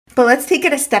But let's take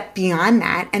it a step beyond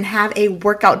that and have a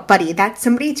workout buddy. That's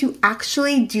somebody to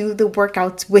actually do the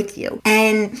workouts with you.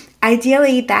 And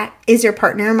ideally, that is your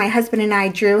partner. My husband and I,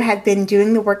 Drew, have been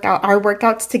doing our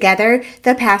workouts together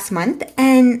the past month.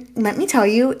 And let me tell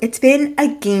you, it's been a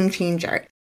game changer.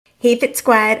 Hey Fit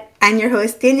Squad, I'm your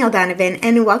host Danielle Donovan,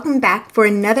 and welcome back for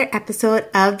another episode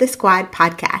of the Squad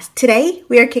podcast. Today,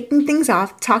 we are kicking things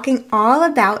off talking all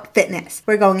about fitness.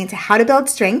 We're going into how to build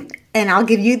strength, and I'll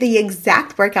give you the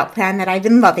exact workout plan that I've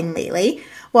been loving lately.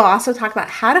 We'll also talk about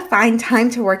how to find time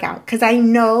to work out, because I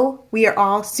know we are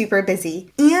all super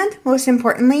busy. And most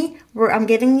importantly, I'm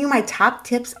giving you my top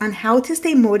tips on how to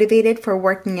stay motivated for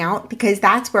working out, because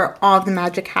that's where all the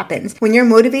magic happens. When you're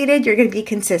motivated, you're going to be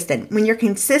consistent. When you're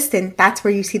consistent, that's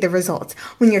where you see the results.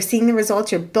 When you're seeing the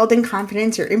results, you're building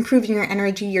confidence, you're improving your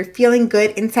energy, you're feeling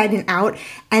good inside and out,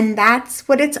 and that's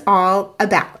what it's all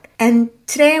about. And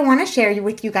today I want to share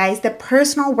with you guys the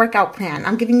personal workout plan.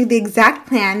 I'm giving you the exact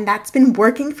plan that's been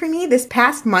working for me this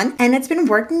past month, and it's been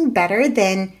working better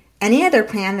than any other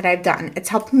plan that I've done. It's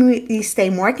helping me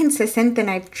stay more consistent than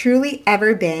I've truly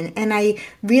ever been. And I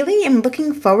really am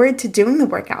looking forward to doing the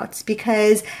workouts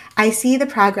because I see the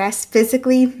progress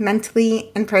physically,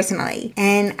 mentally, and personally.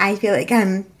 And I feel like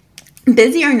I'm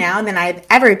busier now than I've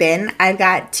ever been. I've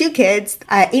got 2 kids,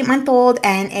 an 8-month-old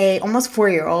and a almost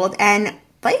 4-year-old, and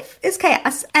life is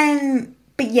chaos,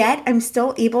 but yet I'm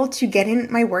still able to get in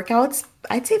my workouts,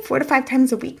 I'd say 4 to 5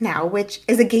 times a week now, which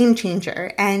is a game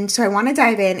changer. And so I want to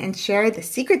dive in and share the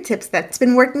secret tips that's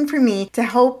been working for me to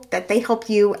hope that they help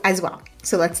you as well.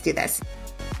 So let's do this.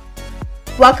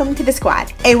 Welcome to The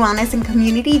Squad, a wellness and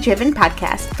community-driven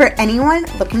podcast for anyone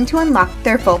looking to unlock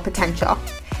their full potential.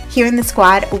 Here in The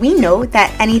Squad, we know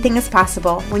that anything is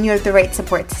possible when you have the right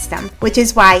support system, which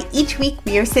is why each week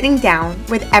we are sitting down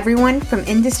with everyone from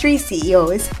industry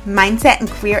CEOs, mindset and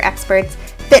career experts,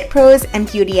 fit pros,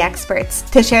 and beauty experts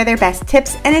to share their best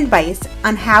tips and advice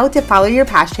on how to follow your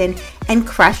passion and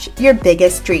crush your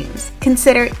biggest dreams.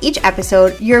 Consider each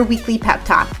episode your weekly pep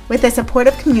talk with a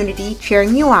supportive community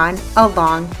cheering you on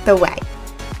along the way.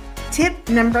 Tip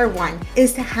number 1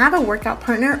 is to have a workout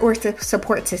partner or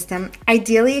support system.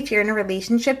 Ideally, if you're in a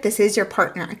relationship, this is your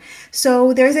partner.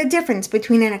 So there's a difference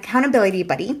between an accountability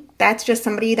buddy. That's just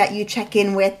somebody that you check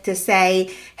in with to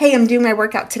say, hey, I'm doing my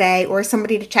workout today, or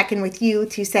somebody to check in with you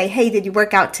to say, hey, did you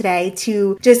work out today,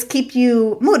 to just keep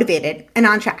you motivated and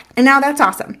on track. And now that's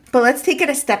awesome. But let's take it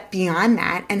a step beyond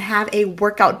that and have a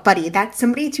workout buddy. That's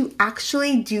somebody to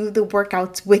actually do the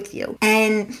workouts with you.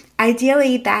 And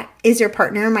ideally, that is your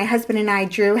partner. My husband and I,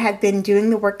 Drew, have been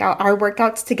doing our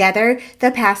workouts together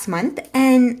the past month.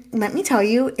 And let me tell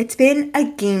you, it's been a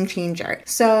game changer.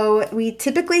 So we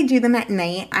typically do them at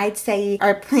night. I'd say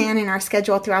our plan and our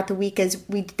schedule throughout the week is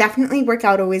we definitely work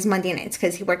out always Monday nights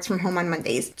because he works from home on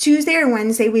Mondays. Tuesday or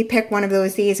Wednesday, we pick one of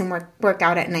those days and work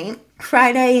out at night.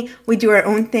 Friday, we do our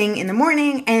own thing in the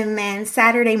morning, and then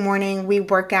Saturday morning, we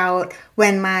work out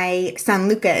when my son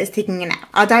Luca is taking a nap.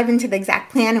 I'll dive into the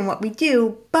exact plan and what we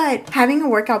do, but having a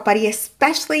workout buddy,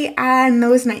 especially on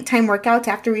those nighttime workouts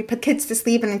after we put kids to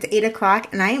sleep and it's 8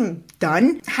 o'clock and I am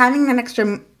done, having that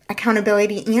extra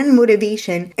accountability and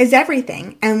motivation is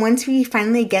everything. And once we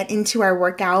finally get into our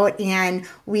workout and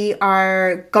we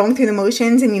are going through the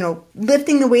motions and,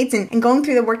 lifting the weights and going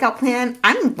through the workout plan,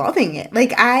 I'm loving it.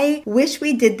 Like, I wish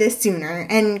we did this sooner.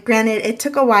 And granted, it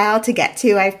took a while to get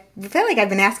to. I feel like I've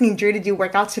been asking Drew to do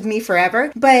workouts with me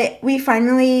forever, but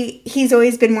he's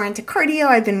always been more into cardio.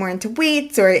 I've been more into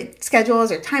weights, or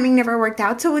schedules or timing never worked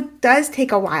out. So it does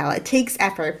take a while. It takes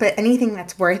effort, but anything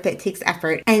that's worth it takes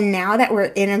effort. And now that we're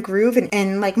in a groove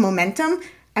and like momentum,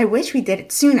 I wish we did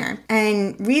it sooner.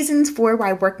 And reasons for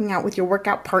why working out with your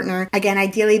workout partner, again,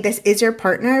 ideally this is your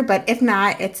partner, but if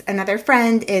not, it's another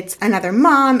friend, it's another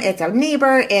mom, it's a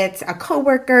neighbor, it's a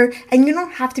coworker, and you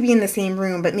don't have to be in the same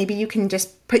room, but maybe you can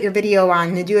just put your video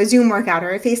on and do a Zoom workout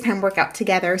or a FaceTime workout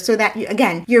together so that,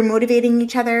 you're motivating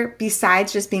each other.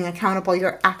 Besides just being accountable,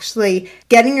 you're actually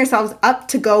getting yourselves up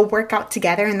to go work out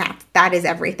together, and that is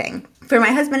everything. For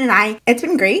my husband and I, it's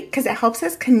been great because it helps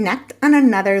us connect on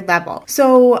another level.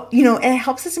 So, it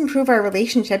helps us improve our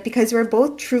relationship because we're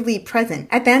both truly present.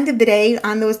 At the end of the day,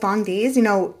 on those long days,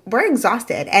 we're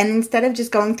exhausted. And instead of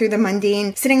just going through the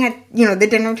mundane, sitting at, the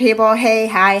dinner table, hey,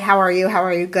 hi, how are you? How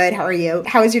are you? Good. How are you?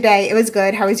 How was your day? It was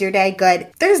good. How was your day?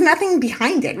 Good. There's nothing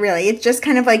behind it, really. It's just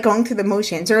kind of like going through the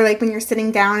motions, or like when you're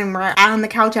sitting down and we're out on the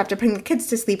couch after putting the kids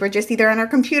to sleep, or just either on our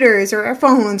computers or our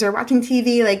phones or watching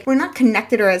TV, like we're not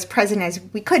connected or as present present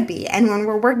as we could be. And when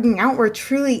we're working out, we're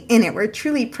truly in it. We're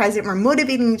truly present. We're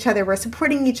motivating each other. We're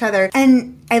supporting each other.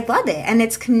 And I love it. And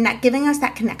it's giving us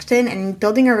that connection and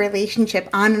building a relationship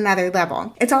on another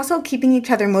level. It's also keeping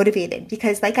each other motivated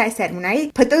because, like I said, when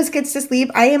I put those kids to sleep,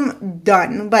 I am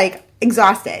done, like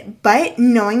exhausted. But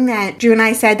knowing that Drew and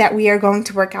I said that we are going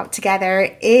to work out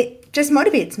together, it just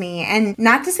motivates me. And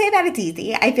not to say that it's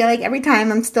easy. I feel like every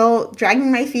time I'm still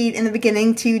dragging my feet in the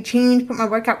beginning to change, put my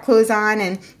workout clothes on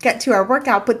and get to our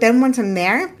workout. But then once I'm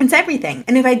there, it's everything.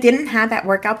 And if I didn't have that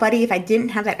workout buddy, if I didn't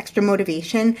have that extra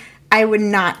motivation, I would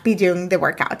not be doing the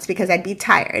workouts because I'd be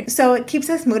tired. So it keeps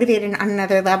us motivated on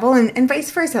another level and vice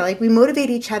versa. Like we motivate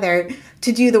each other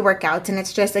to do the workouts, and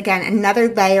it's just, again,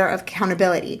 another layer of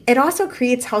accountability. It also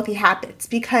creates healthy habits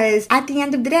because at the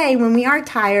end of the day, when we are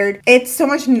tired, it's so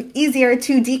much easier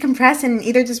to decompress and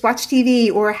either just watch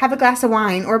TV or have a glass of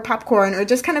wine or popcorn or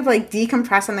just kind of like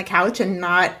decompress on the couch and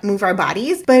not move our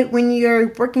bodies. But when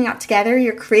you're working out together,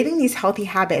 you're creating these healthy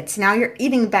habits. Now you're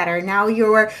eating better. Now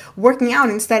you're working out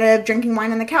instead of drinking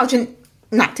wine on the couch. And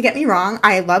not to get me wrong,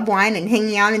 I love wine and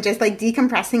hanging out and just like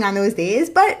decompressing on those days,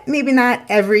 but maybe not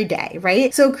every day,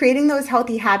 right? So creating those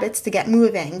healthy habits to get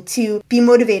moving, to be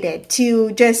motivated,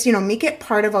 to just, make it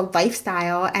part of a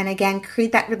lifestyle and again,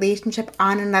 create that relationship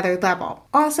on another level.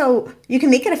 Also, you can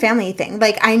make it a family thing.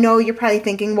 Like I know you're probably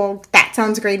thinking, well, that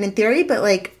sounds great in theory, but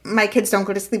like my kids don't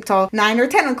go to sleep till 9 or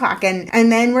 10 o'clock and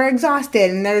then we're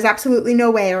exhausted and there's absolutely no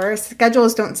way, or our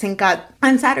schedules don't sync up.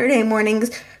 On Saturday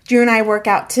mornings, Drew and I work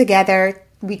out together.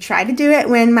 We try to do it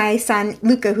when my son,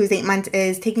 Luca, who's 8 months,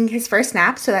 is taking his first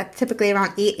nap. So that's typically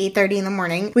around 8:30 in the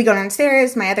morning. We go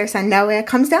downstairs. My other son, Noah,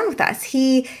 comes down with us.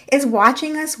 He is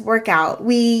watching us work out.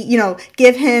 We,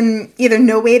 give him either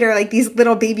no weight or like these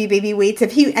little baby weights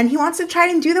and he wants to try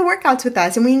and do the workouts with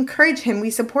us. And we encourage him.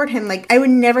 We support him. Like I would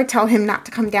never tell him not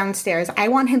to come downstairs. I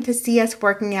want him to see us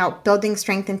working out, building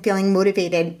strength and feeling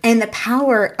motivated and the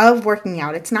power of working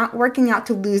out. It's not working out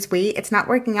to lose weight. It's not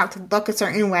working out to look a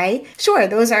certain way. Sure,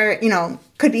 those are,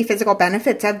 could be physical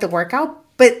benefits of the workout,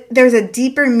 but there's a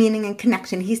deeper meaning and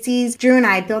connection. He sees Drew and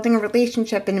I building a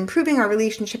relationship and improving our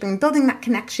relationship and building that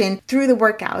connection through the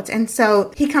workouts. And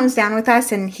so he comes down with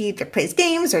us and he either plays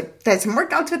games or does some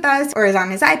workouts with us or is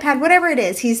on his iPad, whatever it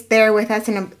is. He's there with us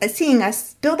and seeing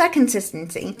us build that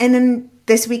consistency. And then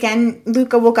this weekend,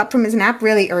 Luca woke up from his nap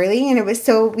really early, and it was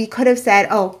so we could have said,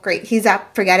 oh, great, he's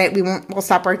up, forget it, we'll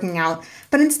stop working out.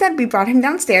 But instead, we brought him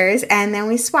downstairs, and then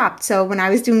we swapped. So when I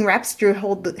was doing reps, Drew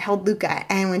held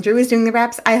Luca, and when Drew was doing the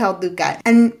reps, I held Luca.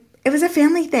 And it was a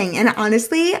family thing, and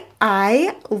honestly,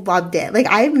 I loved it. Like,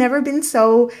 I've never been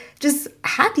so just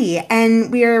happy,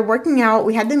 and we were working out,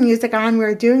 we had the music on, we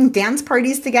were doing dance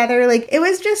parties together. Like, it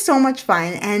was just so much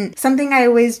fun, and something I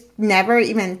always never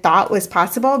even thought was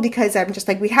possible, because I'm just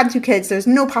like, we have 2 kids, there's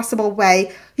no possible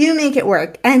way. You make it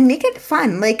work, and make it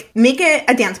fun. Like, make it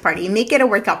a dance party, make it a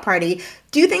workout party.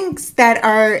 Do things that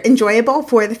are enjoyable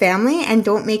for the family, and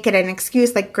don't make it an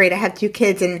excuse like, great, I have 2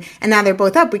 kids and now they're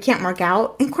both up, we can't work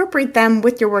out. Incorporate them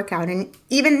with your workout. And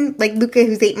even like Luca,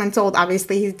 who's 8 months old,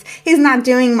 obviously he's not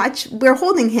doing much. We're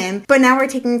holding him, but now we're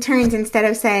taking turns instead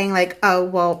of saying like, oh,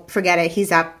 well, forget it,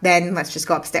 he's up, then let's just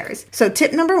go upstairs. So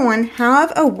tip number 1,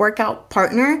 have a workout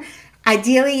partner.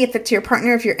 Ideally, if it's your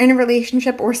partner, if you're in a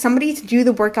relationship, or somebody to do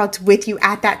the workouts with you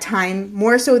at that time,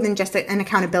 more so than just an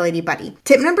accountability buddy.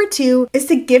 Tip number 2 is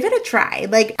to give it a try.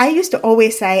 Like I used to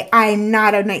always say, I'm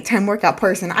not a nighttime workout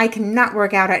person. I cannot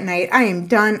work out at night. I am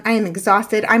done. I am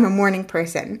exhausted. I'm a morning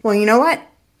person. Well, you know what?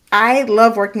 I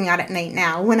love working out at night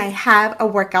now when I have a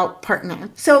workout partner.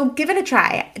 So give it a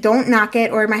try. Don't knock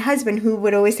it. Or my husband, who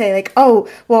would always say like, oh,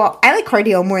 well, I like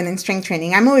cardio more than strength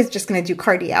training. I'm always just going to do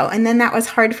cardio. And then that was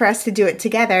hard for us to do it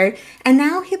together. And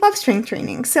now he loves strength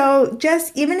training. So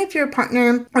just even if your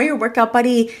partner or your workout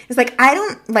buddy is like, I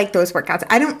don't like those workouts,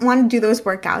 I don't want to do those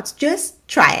workouts, just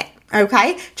try it.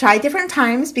 Okay, try different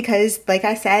times, because like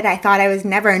I said, I thought I was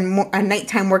never a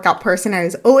nighttime workout person. I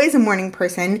was always a morning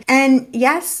person. And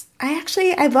yes,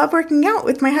 I love working out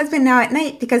with my husband now at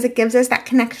night, because it gives us that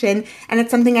connection, and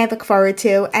it's something I look forward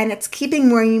to, and it's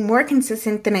keeping me more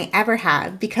consistent than I ever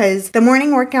have, because the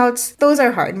morning workouts, those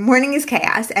are hard. Morning is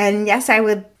chaos, and yes, I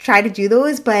would try to do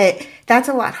those, but that's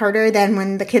a lot harder than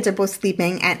when the kids are both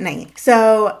sleeping at night.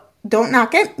 So don't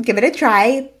knock it, give it a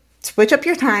try. Switch up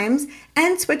your times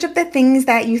and switch up the things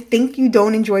that you think you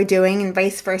don't enjoy doing, and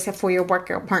vice versa for your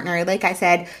workout partner. Like I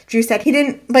said, Drew said he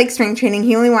didn't like strength training.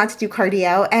 He only wants to do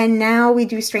cardio. And now we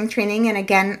do strength training. And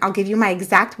again, I'll give you my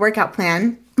exact workout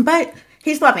plan, but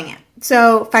he's loving it.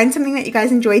 So find something that you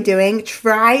guys enjoy doing,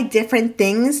 try different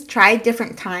things, try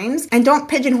different times, and don't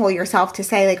pigeonhole yourself to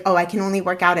say like, oh, I can only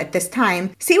work out at this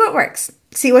time. See what works.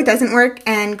 See what doesn't work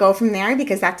and go from there,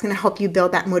 because that's going to help you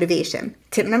build that motivation.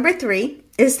 Tip number 3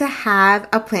 is to have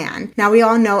a plan. Now, we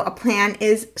all know a plan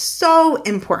is so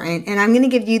important, and I'm going to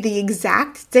give you the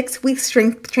exact 6-week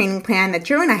strength training plan that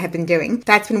Drew and I have been doing.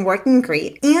 That's been working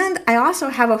great. And I also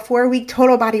have a 4-week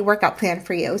total body workout plan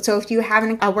for you. So if you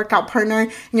have a workout partner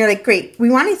and you're like, great,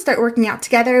 we want to start working out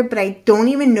together, but I don't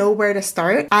even know where to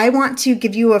start, I want to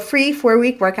give you a free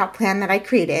 4-week workout plan that I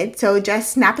created. So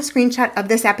just snap a screenshot of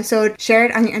this episode, share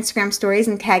it on your Instagram stories,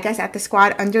 and tag us at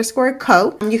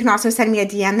 @thesquad_co. You can also send me a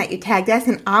DM that you tagged us,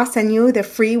 and I'll send you the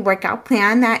free workout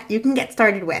plan that you can get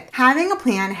started with. Having a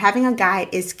plan, having a guide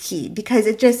is key, because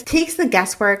it just takes the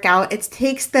guesswork out. It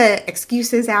takes the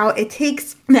excuses out. It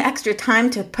takes the extra time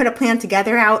to put a plan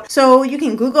together out. So you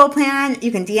can Google a plan,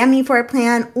 you can DM me for a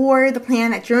plan, or the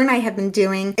plan that Drew and I have been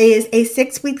doing is a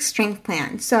 6-week strength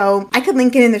plan. So I could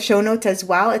link it in the show notes as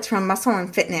well. It's from Muscle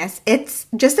and Fitness. It's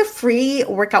just a free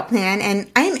workout plan, and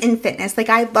I'm in fitness. Like,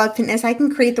 I love fitness. I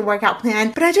can create the workout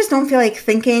plan, but I just don't feel like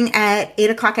thinking at 8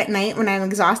 o'clock at night when I'm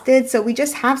exhausted. So we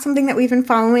just have something that we've been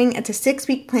following. It's a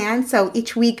 6-week plan. So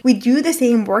each week we do the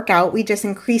same workout. We just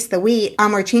increase the weight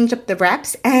or change up the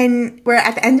reps. And we're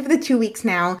at the end of the 2 weeks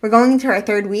now. We're going into our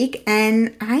 3rd week,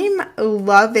 and I'm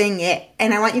loving it.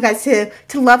 And I want you guys to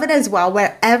love it as well,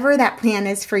 whatever that plan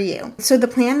is for you. So the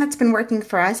plan that's been working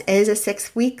for us is a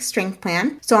 6-week strength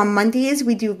plan. So on Mondays,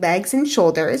 we do legs and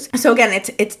shoulders. So again,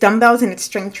 it's dumbbells and it's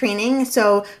strength training.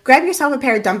 So grab yourself a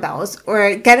pair of dumbbells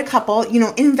or get a couple,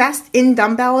 invest in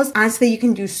dumbbells. Honestly, you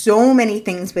can do so many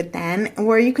things with them,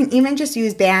 or you can even just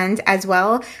use bands as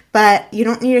well. But you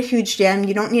don't need a huge gym.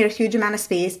 You don't need a huge amount of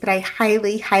space, but I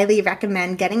highly, highly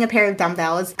recommend getting a pair of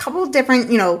dumbbells, a couple of different,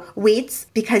 weights,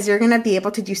 because you're going to be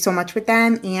able to do so much with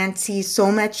them and see so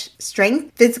much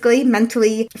strength physically,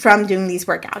 mentally from doing these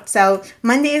workouts. So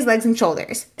Monday is legs and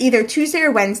shoulders, either Tuesday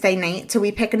or Wednesday night. So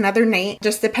we pick another night,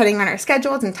 just depending on our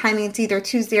schedules and timing. It's either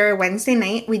Tuesday or Wednesday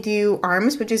night. We do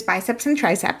arms, which is biceps and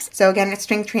triceps. So again, it's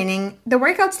strength training. The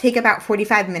workouts take about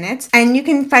 45 minutes, and you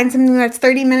can find something that's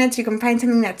 30 minutes. You can find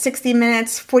something that's 60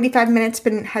 minutes. 45 minutes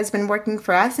has been working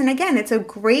for us. And again, it's a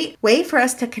great way for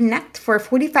us to connect for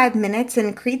 45 minutes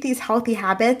and create these healthy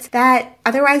habits that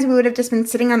otherwise we would have just been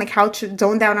sitting on the couch,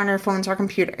 zoned out on our phones or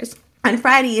computers. On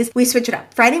Fridays, we switch it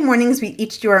up. Friday mornings, we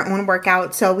each do our own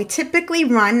workout. So we typically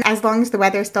run as long as the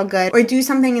weather is still good, or do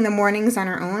something in the mornings on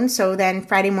our own. So then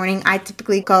Friday morning, I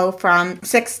typically go from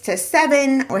 6 to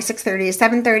 7 or 6:30 to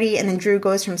 7:30. And then Drew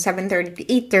goes from 7:30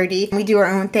 to 8:30. We do our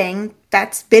own thing.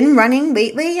 That's been running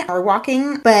lately, or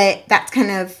walking, but that's kind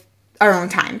of our own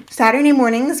time. Saturday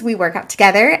mornings, we work out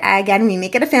together. Again, we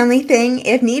make it a family thing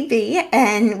if need be,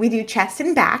 and we do chest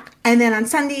and back. And then on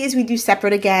Sundays, we do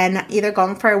separate again, either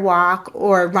going for a walk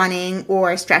or running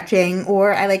or stretching,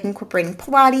 or I like incorporating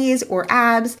Pilates or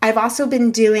abs. I've also been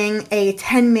doing a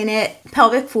 10-minute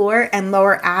pelvic floor and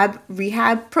lower ab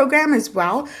rehab program as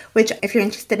well, which if you're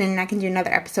interested in, I can do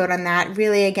another episode on that.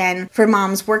 Really, again, for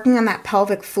moms, working on that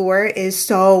pelvic floor is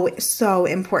so, so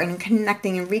important.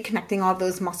 Connecting and reconnecting all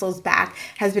those muscles back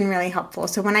has been really helpful.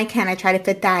 So when I can, I try to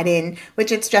fit that in,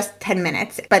 which it's just 10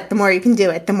 minutes. But the more you can do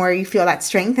it, the more you feel that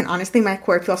strength. And honestly, my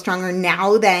core feels stronger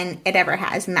now than it ever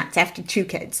has. And that's after 2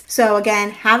 kids. So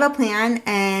again, have a plan.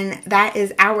 And that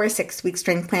is our 6-week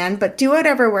strength plan. But do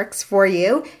whatever works for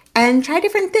you. And try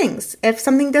different things. If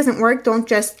something doesn't work, don't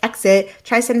just exit.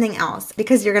 Try something else,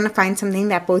 because you're going to find something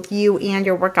that both you and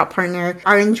your workout partner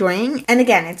are enjoying. And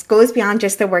again, it goes beyond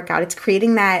just the workout. It's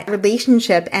creating that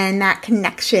relationship and that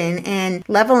connection and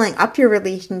leveling up your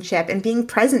relationship and being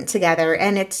present together.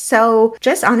 And it's so,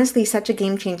 just honestly, such a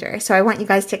game changer. So I want you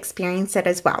guys to experience it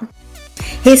as well.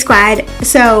 Hey squad,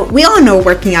 so we all know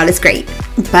working out is great,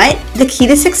 but the key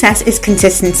to success is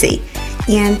consistency.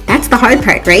 And that's the hard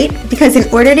part, right? Because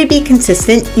in order to be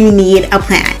consistent, you need a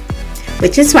plan.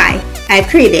 Which is why I've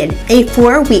created a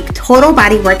 4-week total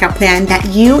body workout plan that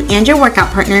you and your workout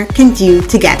partner can do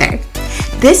together.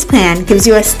 This plan gives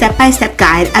you a step-by-step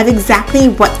guide of exactly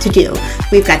what to do.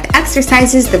 We've got the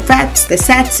exercises, the reps, the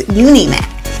sets, you name it.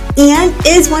 And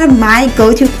is one of my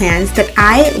go-to plans that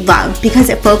I love because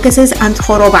it focuses on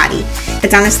total body.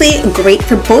 It's honestly great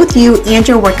for both you and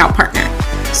your workout partner.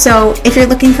 So if you're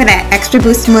looking for that extra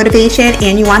boost of motivation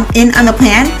and you want in on the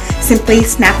plan, simply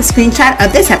snap a screenshot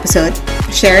of this episode,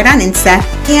 share it on Insta,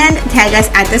 and tag us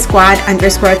at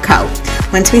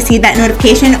 @thesquad_co. Once we see that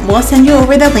notification, we'll send you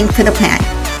over the link for the plan.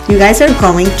 You guys are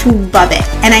going to love it,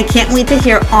 and I can't wait to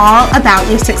hear all about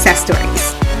your success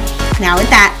stories. Now with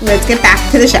that, let's get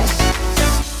back to the show.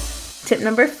 Tip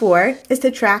number 4 is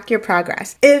to track your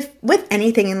progress. If with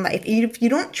anything in life, if you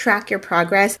don't track your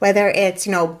progress, whether it's,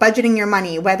 budgeting your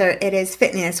money, whether it is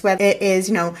fitness, whether it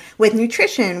is, with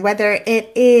nutrition, whether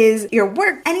it is your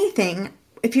work, anything,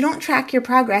 if you don't track your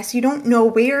progress, you don't know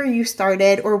where you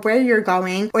started or where you're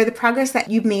going or the progress that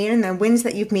you've made and the wins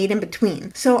that you've made in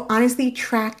between. So honestly,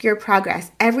 track your progress.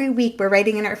 Every week we're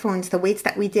writing in our phones the weights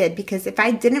that we did, because if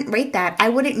I didn't write that, I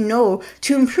wouldn't know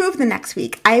to improve the next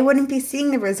week. I wouldn't be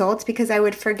seeing the results because I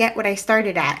would forget what I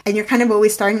started at. And you're kind of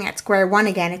always starting at square one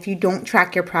again if you don't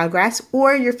track your progress,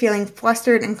 or you're feeling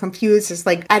flustered and confused. It's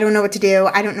like, I don't know what to do.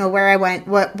 I don't know where I went,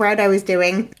 what I was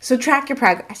doing. So track your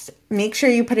progress. Make sure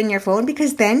you put in your phone,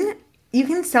 because then you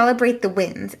can celebrate the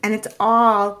wins. And it's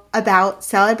all about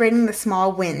celebrating the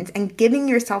small wins and giving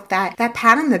yourself that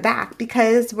pat on the back,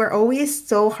 because we're always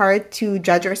so hard to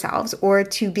judge ourselves or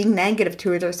to be negative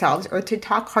towards ourselves or to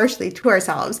talk harshly to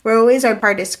ourselves. We're always our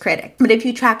hardest critic. But if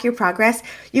you track your progress,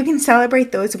 you can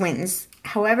celebrate those wins,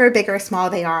 however big or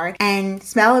small they are, and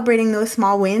celebrating those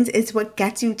small wins is what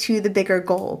gets you to the bigger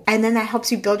goal. And then that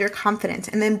helps you build your confidence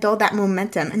and then build that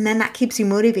momentum, and then that keeps you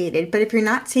motivated. But if you're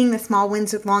not seeing the small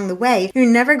wins along the way, you're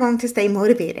never going to stay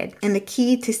motivated. And the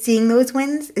key to seeing those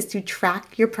wins is to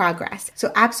track your progress.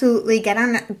 So absolutely get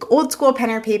on an old school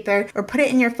pen or paper or put it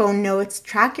in your phone notes,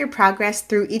 track your progress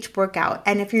through each workout.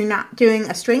 And if you're not doing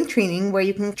a strength training where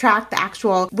you can track the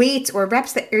actual weights or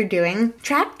reps that you're doing,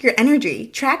 track your energy,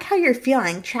 track how you're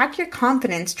feeling, track your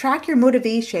confidence, track your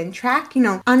motivation, track,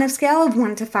 on a scale of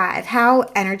 1 to 5, how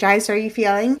energized are you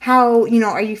feeling? How,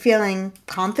 are you feeling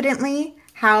confidently?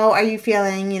 How are you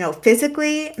feeling,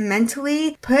 physically,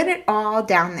 mentally? Put it all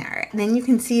down there. And then you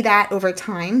can see that over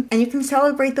time, and you can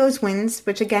celebrate those wins,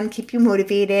 which again keep you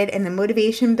motivated, and the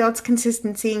motivation builds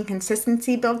consistency, and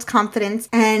consistency builds confidence,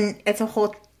 and it's a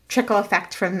whole trickle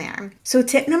effect from there. So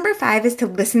tip number 5 is to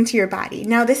listen to your body.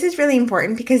 Now, this is really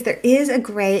important because there is a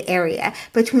gray area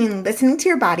between listening to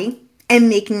your body and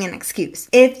making an excuse.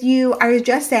 If you are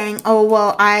just saying, oh,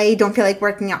 well, I don't feel like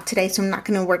working out today, so I'm not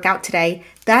going to work out today,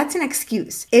 that's an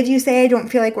excuse. If you say, I don't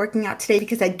feel like working out today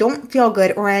because I don't feel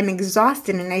good, or I'm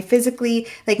exhausted and I physically,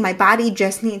 my body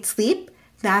just needs sleep,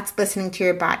 that's listening to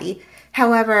your body.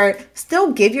 However,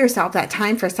 still give yourself that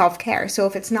time for self-care. So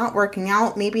if it's not working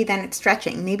out, maybe then it's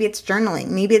stretching, maybe it's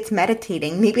journaling, maybe it's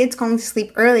meditating, maybe it's going to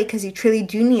sleep early because you truly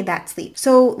do need that sleep.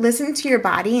 So listen to your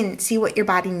body and see what your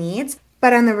body needs.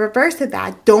 But on the reverse of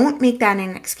that, don't make that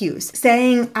an excuse.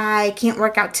 Saying, I can't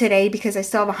work out today because I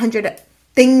still have 100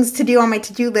 things to do on my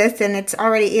to-do list and it's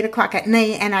already 8 o'clock at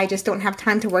night and I just don't have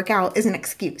time to work out is an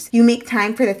excuse. You make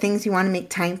time for the things you want to make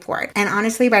time for. And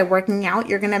honestly, by working out,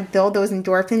 you're going to build those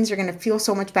endorphins. You're going to feel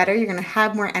so much better. You're going to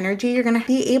have more energy. You're going to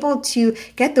be able to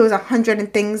get those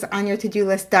 100 things on your to-do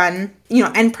list done,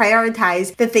 and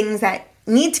prioritize the things that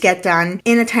need to get done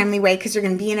in a timely way because you're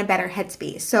going to be in a better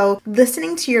headspace. So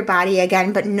listening to your body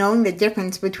again, but knowing the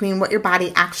difference between what your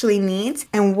body actually needs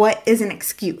and what is an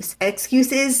excuse.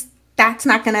 Excuses, that's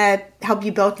not going to help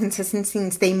you build consistency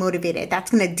and stay motivated. That's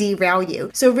going to derail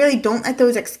you. So really don't let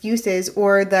those excuses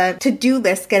or the to-do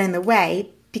list get in the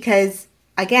way, because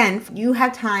again, you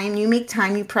have time, you make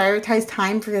time, you prioritize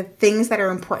time for the things that are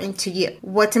important to you.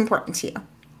 What's important to you?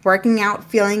 Working out,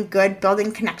 feeling good,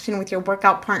 building connection with your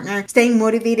workout partner, staying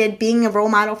motivated, being a role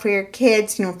model for your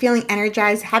kids, feeling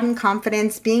energized, having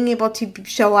confidence, being able to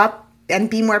show up and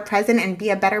be more present and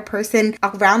be a better person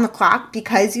around the clock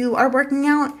because you are working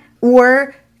out,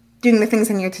 or doing the things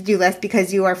on your to-do list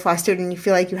because you are flustered and you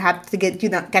feel like you have to get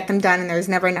them done and there's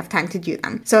never enough time to do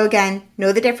them. So again,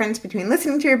 know the difference between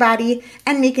listening to your body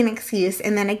and making an excuse.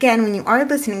 And then again, when you are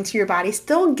listening to your body,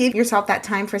 still give yourself that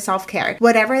time for self-care.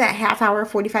 Whatever that half hour,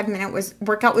 45-minute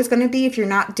workout was going to be, if you're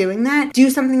not doing that,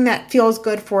 do something that feels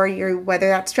good for you, whether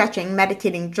that's stretching,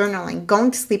 meditating, journaling,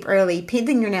 going to sleep early,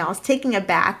 painting your nails, taking a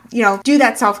bath, do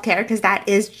that self-care because that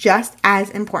is just as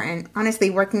important.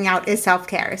 Honestly, working out is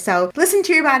self-care. So listen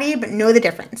to your body, but know the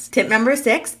difference. Tip number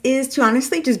 6 is to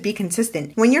honestly just be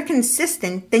consistent. When you're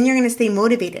consistent, then you're going to stay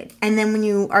motivated. And then when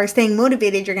you are staying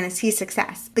motivated, you're going to see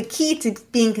success. The key to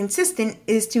being consistent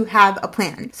is to have a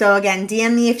plan. So again,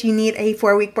 DM me if you need a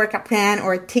 4-week workout plan,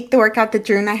 or take the workout that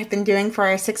Drew and I have been doing for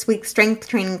our 6-week strength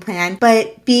training plan.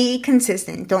 But be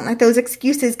consistent. Don't let those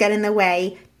excuses get in the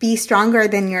way. Be stronger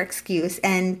than your excuse.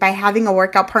 And by having a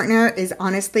workout partner is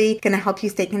honestly going to help you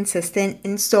stay consistent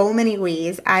in so many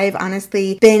ways. I've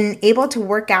honestly been able to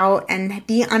work out and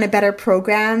be on a better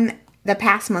program the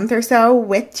past month or so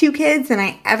with 2 kids than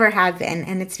I ever have been.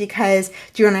 And it's because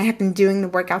Drew and I have been doing the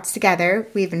workouts together.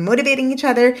 We've been motivating each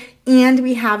other and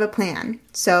we have a plan.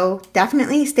 So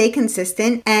definitely stay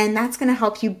consistent, and that's going to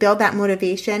help you build that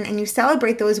motivation, and you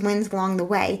celebrate those wins along the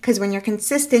way. Because when you're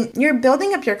consistent, you're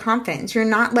building up your confidence. You're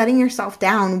not letting yourself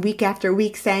down week after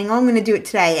week saying, oh, I'm going to do it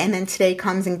today, and then today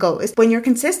comes and goes. When you're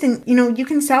consistent, you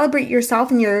can celebrate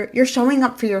yourself and you're showing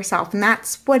up for yourself, and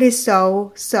that's what is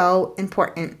so, so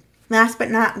important. Last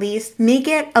but not least, make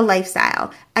it a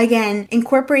lifestyle. Again,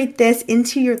 incorporate this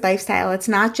into your lifestyle. It's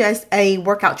not just a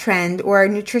workout trend or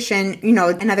nutrition,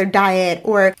 another diet,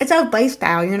 or it's a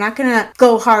lifestyle. You're not going to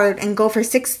go hard and go for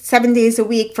 6-7 days a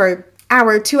week for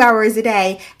hour, 2 hours a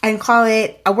day and call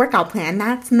it a workout plan.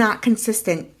 That's not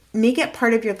consistent. Make it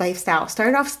part of your lifestyle.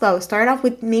 Start off slow. Start off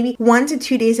with maybe 1 to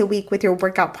 2 days a week with your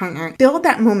workout partner. Build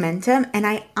that momentum. And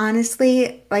I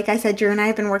honestly, like I said, Drew and I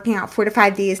have been working out 4 to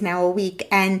 5 days now a week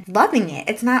and loving it.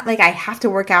 It's not like I have to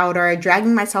work out or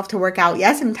dragging myself to work out.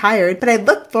 Yes, I'm tired, but I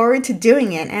look forward to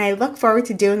doing it. And I look forward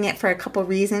to doing it for a couple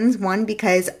reasons. 1,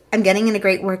 because I'm getting in a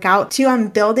great workout. 2, I'm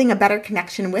building a better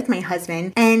connection with my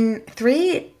husband. And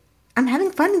 3, I'm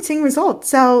having fun and seeing results.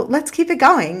 So let's keep it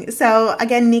going. So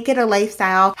again, make it a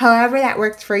lifestyle. However that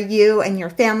works for you and your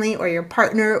family or your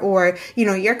partner or,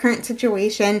 your current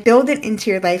situation, build it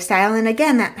into your lifestyle. And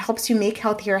again, that helps you make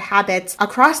healthier habits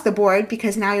across the board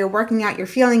because now you're working out, you're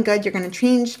feeling good, you're going to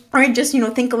change or just,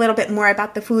 think a little bit more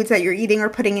about the foods that you're eating or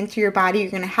putting into your body.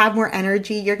 You're going to have more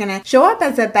energy. You're going to show up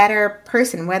as a better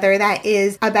person, whether that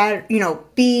is about,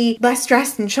 be less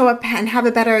stressed and show up and have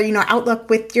a better, outlook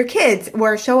with your kids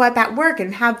or show up at work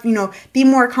and have, be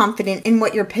more confident in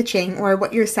what you're pitching or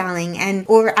what you're selling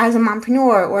or as a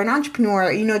mompreneur or an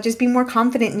entrepreneur, just be more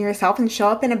confident in yourself and show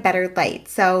up in a better light.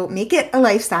 So make it a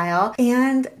lifestyle.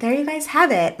 And there you guys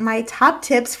have it. My top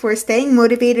tips for staying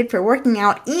motivated for working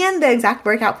out and the exact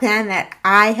workout plan that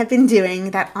I have been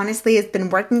doing that honestly has been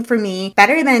working for me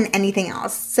better than anything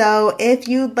else. So if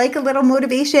you'd like a little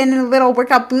motivation and a little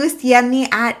workout boost, DM me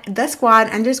at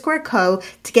thesquad_co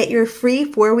to get your free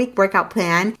 4-week workout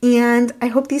plan. And I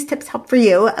hope these tips help for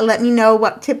you. Let me know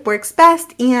what tip works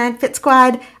best. And Fit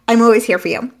Squad, I'm always here for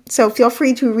you. So feel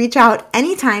free to reach out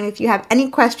anytime if you have any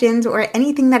questions or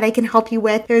anything that I can help you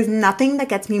with. There's nothing that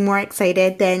gets me more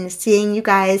excited than seeing you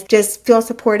guys just feel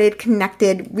supported,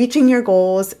 connected, reaching your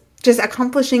goals, just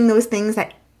accomplishing those things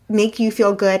that make you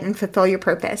feel good and fulfill your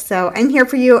purpose. So I'm here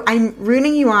for you. I'm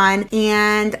rooting you on,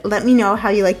 and let me know how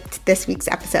you liked this week's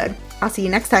episode. I'll see you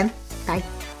next time. Bye.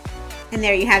 And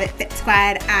there you have it, Fit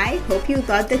Squad. I hope you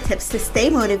loved the tips to stay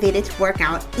motivated to work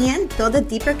out and build a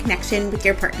deeper connection with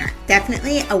your partner.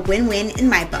 Definitely a win-win in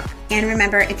my book. And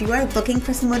remember, if you are looking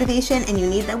for some motivation and you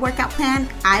need the workout plan,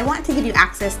 I want to give you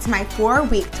access to my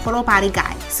 4-week total body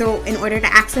guide. So in order to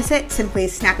access it, simply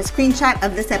snap a screenshot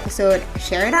of this episode,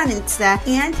 share it on Insta,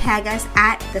 and tag us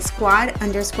at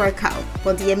thesquad_co.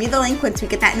 We'll DM you the link once we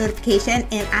get that notification,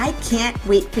 and I can't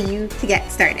wait for you to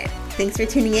get started. Thanks for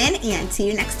tuning in, and see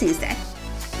you next Tuesday.